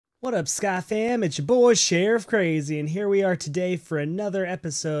What up, Skyfam? It's your boy, Sheriff Crazy, and here we are today for another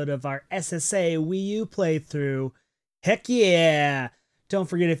episode of our SSA Wii U playthrough. Heck yeah! Don't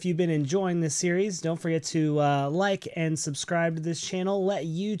forget, if you've been enjoying this series, don't forget to like and subscribe to this channel. Let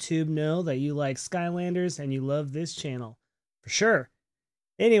YouTube know that you like Skylanders and you love this channel. For sure.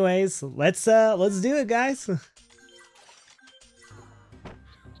 Anyways, let's do it, guys.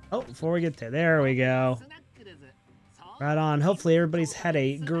 Oh, before we get there we go. Right on. Hopefully everybody's had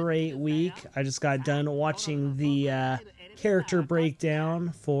a great week. I just got done watching the character breakdown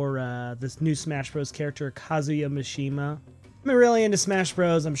for this new Smash Bros. Character, Kazuya Mishima. I'm really into Smash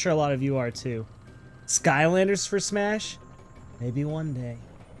Bros. I'm sure a lot of you are too. Skylanders for Smash? Maybe one day.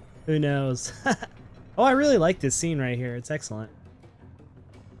 Who knows? Oh, I really like this scene right here. It's excellent.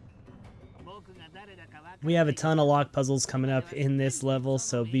 We have a ton of lock puzzles coming up in this level,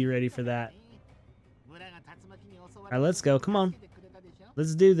 so be ready for that. All right, let's go. Come on.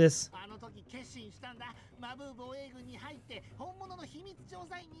 Let's do this.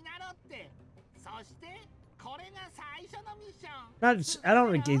 I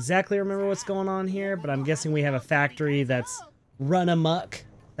don't exactly remember what's going on here, but I'm guessing we have a factory that's run amok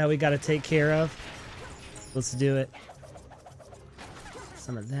that we got to take care of. Let's do it.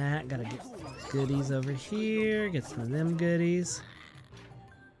 Some of that. Got to get goodies over here. Get some of them goodies.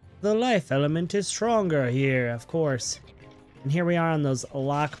 The life element is stronger here, of course. And here we are on those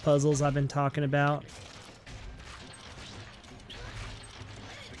lock puzzles I've been talking about.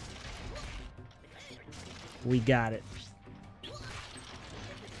 We got it.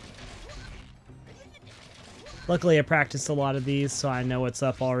 Luckily, I practiced a lot of these, so I know what's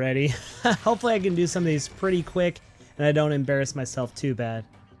up already. Hopefully I can do some of these pretty quick, and I don't embarrass myself too bad.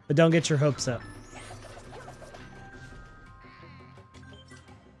 But don't get your hopes up.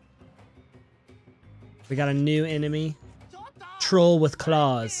 We got a new enemy. Troll with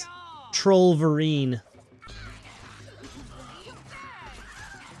claws. Trollverine.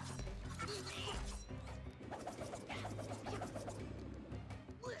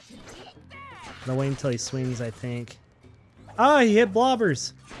 I'll wait until he swings, I think. Oh, he hit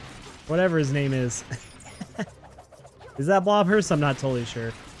Blobbers. Whatever his name is. Is that Blobbers? I'm not totally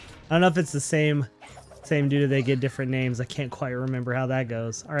sure. I don't know if it's the same dude or they get different names. I can't quite remember how that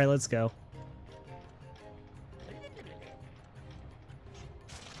goes. Alright, let's go.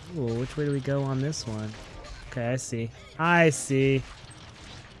 Ooh, which way do we go on this one? Okay, I see. I see.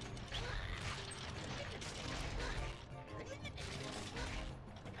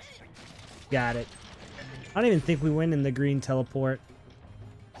 Got it. I don't even think we went in the green teleport.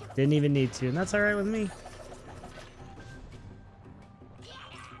 Didn't even need to, and that's alright with me.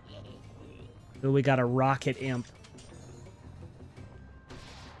 Ooh, we got a rocket imp.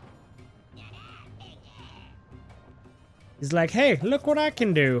 He's like, hey, look what I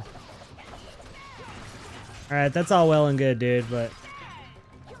can do. Alright, that's all well and good, dude, but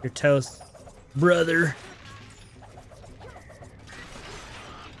you're toast, brother.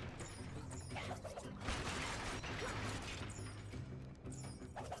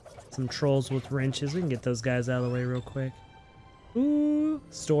 Some trolls with wrenches. We can get those guys out of the way real quick. Ooh,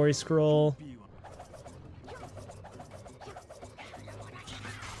 story scroll.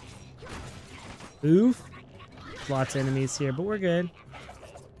 Oof. Lots of enemies here, but we're good.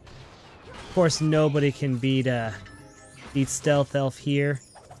 Of course, nobody can beat Stealth Elf here.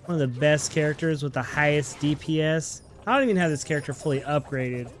 One of the best characters with the highest DPS. I don't even have this character fully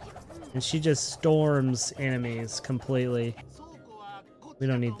upgraded, and she just storms enemies completely. We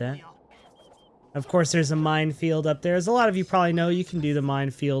don't need that. Of course, there's a minefield up there. As a lot of you probably know, you can do the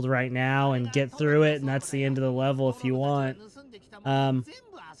minefield right now and get through it, and that's the end of the level if you want.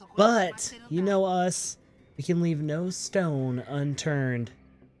 But, you know us. We can leave no stone unturned.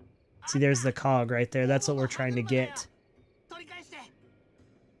 See, there's the cog right there. That's what we're trying to get.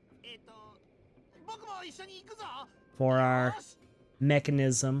 For our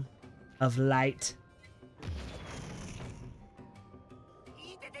mechanism of light.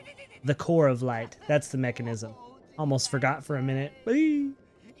 The core of light. That's the mechanism. Almost forgot for a minute. Whee!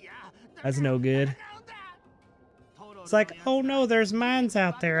 That's no good. It's like, oh no, there's mines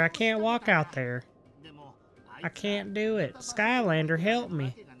out there. I can't walk out there. I can't do it. Skylander, help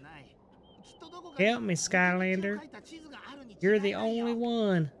me. Help me, Skylander. You're the only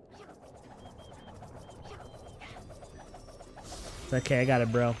one. It's okay, I got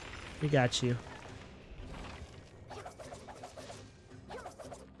it, bro. We got you.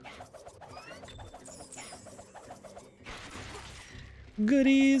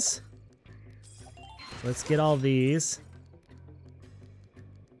 Goodies. Let's get all these.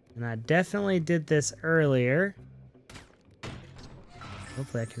 And I definitely did this earlier.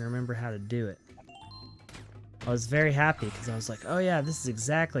 Hopefully I can remember how to do it. I was very happy because I was like, oh yeah, this is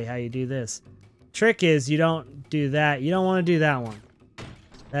exactly how you do this. Trick is you don't do that. You don't want to do that one.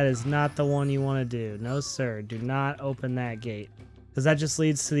 That is not the one you want to do. No, sir. Do not open that gate. Because that just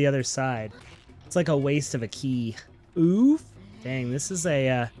leads to the other side. It's like a waste of a key. Oof. Dang, this is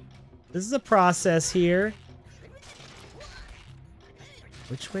a process here.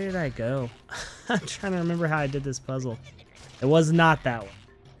 Which way did I go? I'm trying to remember how I did this puzzle. It was not that one.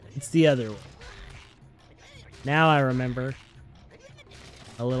 It's the other one. Now I remember.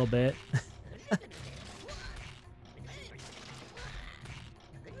 A little bit.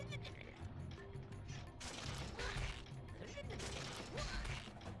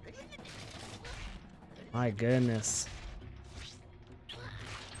 My goodness. I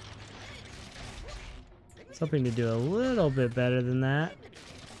was hoping to do a little bit better than that.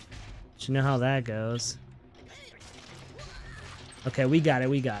 But you know how that goes. Okay, we got it,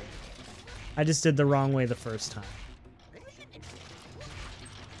 we got it. I just did the wrong way the first time.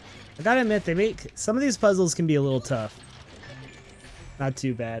 I gotta admit, some of these puzzles can be a little tough. Not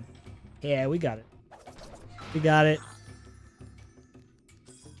too bad. Yeah, we got it. We got it.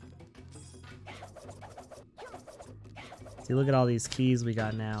 See, look at all these keys we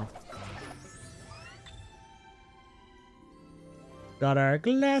got now. Got our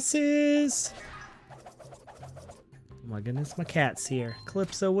glasses. Oh my goodness, my cat's here.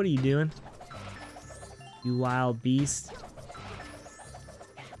 Calypso, what are you doing? You wild beast.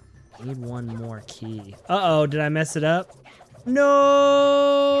 Need one more key. Uh-oh, did I mess it up?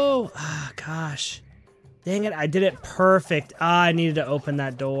 No! Ah, gosh. Dang it, I did it perfect. Ah, I needed to open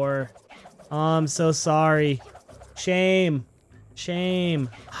that door. Oh, I'm so sorry. Shame. Shame.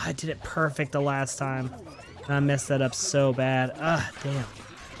 Ah, I did it perfect the last time. And I messed that up so bad. Ah, damn.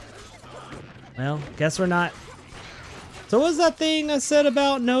 Well, guess we're not... So what was that thing I said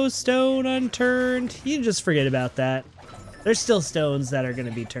about no stone unturned? You can just forget about that. There's still stones that are going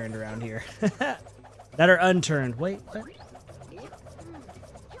to be turned around here. That are unturned. Wait, what?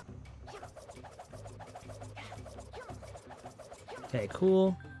 Okay,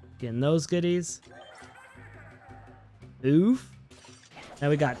 cool. Getting those goodies. Oof. Now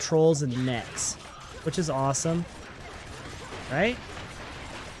we got trolls and nets, which is awesome. Right?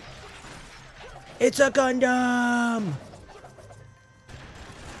 It's a Gundam!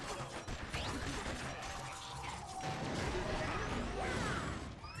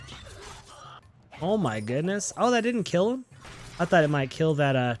 Oh my goodness. Oh, that didn't kill him? I thought it might kill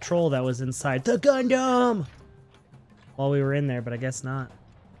that troll that was inside the Gundam while we were in there, but I guess not.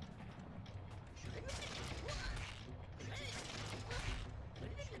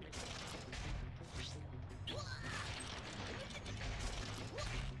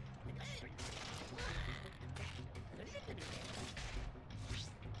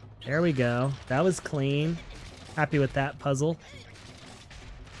 There we go. That was clean. Happy with that puzzle.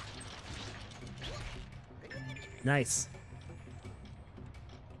 Nice.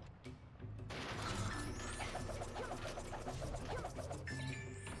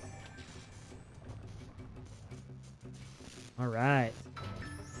 All right.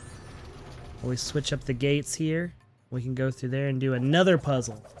 We switch up the gates here. We can go through there and do another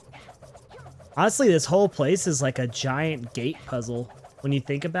puzzle. Honestly, this whole place is like a giant gate puzzle when you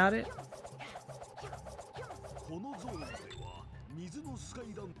think about it.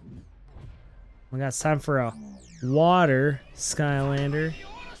 We got time for a water Skylander.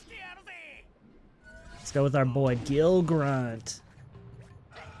 Let's go with our boy Gill Grunt.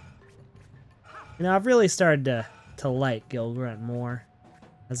 You know, I've really started to like Gill Grunt more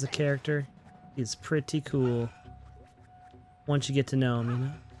as a character. He's pretty cool once you get to know him, you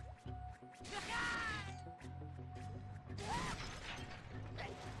know?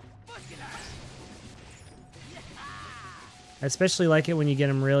 I especially like it when you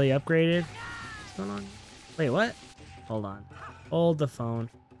get him really upgraded. What's going on? Wait, what? Hold on. Hold the phone.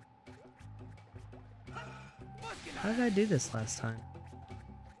 How did I do this last time?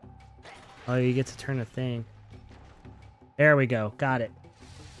 Oh, you get to turn a thing. There we go. Got it.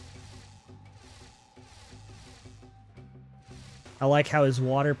 I like how his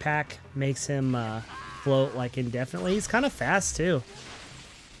water pack makes him float like indefinitely. He's kind of fast too.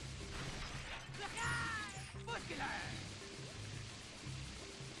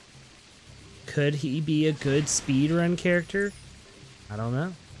 Could he be a good speedrun character? I don't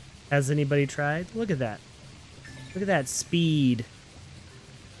know. Has anybody tried? Look at that. Look at that speed.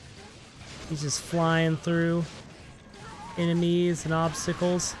 He's just flying through enemies and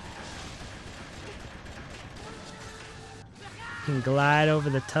obstacles. He can glide over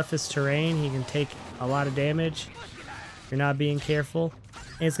the toughest terrain. He can take a lot of damage if you're not being careful.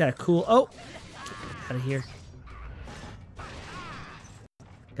 And it's got a cool... Oh! Get out of here.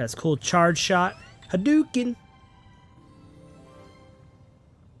 Got this cool charge shot. Hadouken!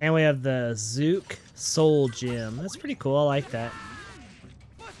 And we have the Zook Soul Gem. That's pretty cool. I like that.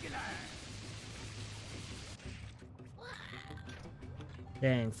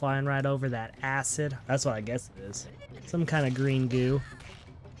 Dang, flying right over that acid. That's what I guess it is. Some kind of green goo.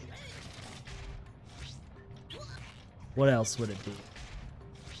 What else would it be?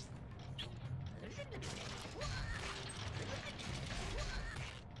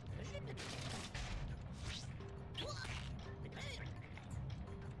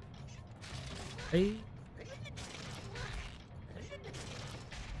 Hey.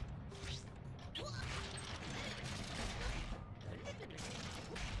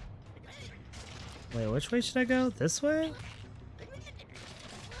 Wait, which way should I go? This way?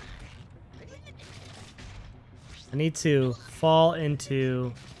 I need to fall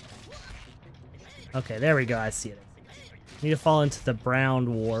into... Okay, there we go. I see it. I need to fall into the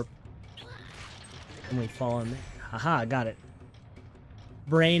brown warp. And we fall in there. Haha, I got it.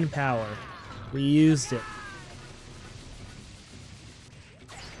 Brain power. We used it.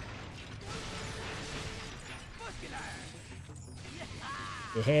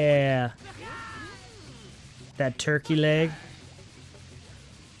 Yeah. That turkey leg.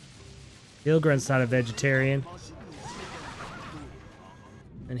 Grunt's not a vegetarian.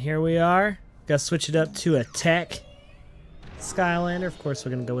 And here we are. Gotta switch it up to a tech Skylander. Of course,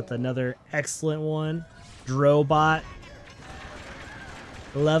 we're gonna go with another excellent one. Drobot.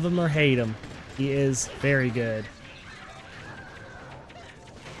 Love him or hate him. He is very good.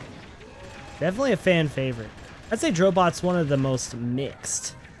 Definitely a fan favorite. I'd say Drobot's one of the most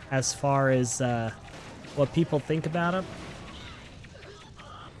mixed as far as what people think about him.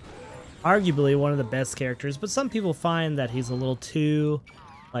 Arguably one of the best characters, but some people find that he's a little too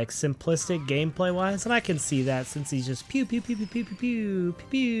like simplistic gameplay wise, and I can see that since he's just pew pew pew pew pew pew pew pew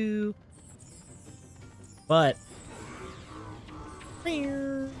pew. But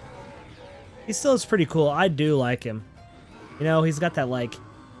he still is pretty cool. I do like him. You know, he's got that like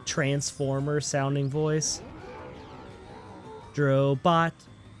Transformer sounding voice. Drobot,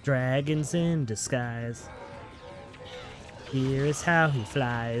 dragons in disguise. Here is how he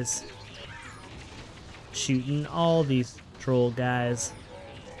flies. Shooting all these troll guys.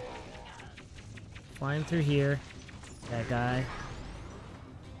 Flying through here. That guy.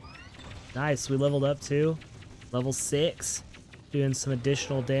 Nice, we leveled up too. Level 6. Doing some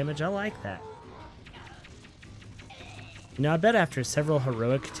additional damage. I like that. You know, I bet after several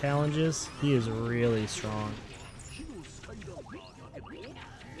heroic challenges, he is really strong.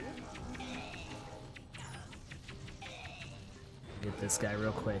 Get this guy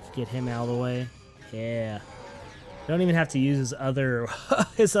real quick. Get him out of the way. Yeah. Don't even have to use his other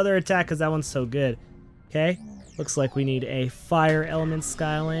attack because that one's so good. Okay. Looks like we need a fire element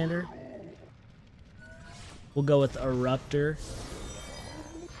Skylander. We'll go with Eruptor.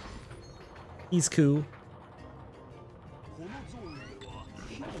 He's cool.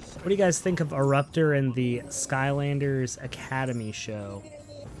 What do you guys think of Eruptor in the Skylanders Academy show?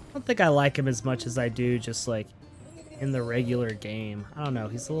 I don't think I like him as much as I do just like in the regular game. I don't know,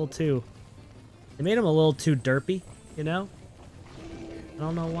 he's a little too... They made him a little too derpy, you know? I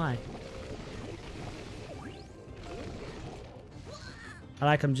don't know why. I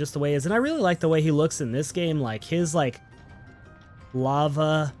like him just the way he is, and I really like the way he looks in this game. Like his like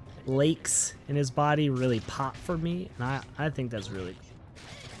lava lakes in his body really pop for me, and I think that's really cool.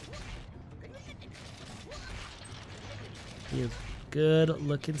 He is good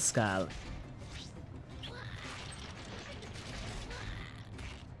looking Skylander.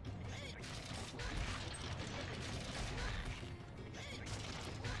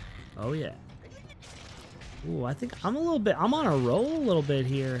 Oh yeah. Ooh, I think I'm on a roll a little bit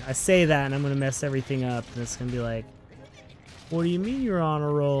here. I say that and I'm gonna mess everything up, and it's gonna be like, what do you mean you're on a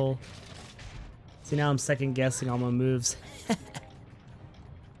roll? See, now I'm second guessing all my moves.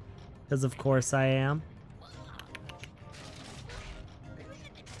 Because of course I am.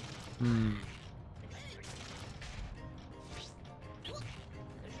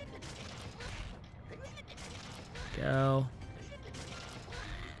 Go.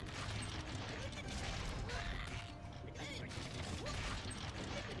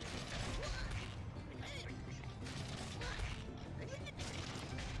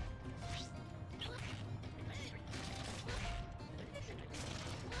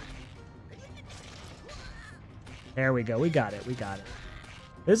 There we go. We got it. We got it.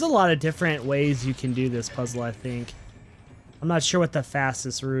 There's a lot of different ways you can do this puzzle, I think. I'm not sure what the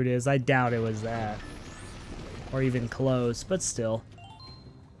fastest route is. I doubt it was that. Or even close, but still.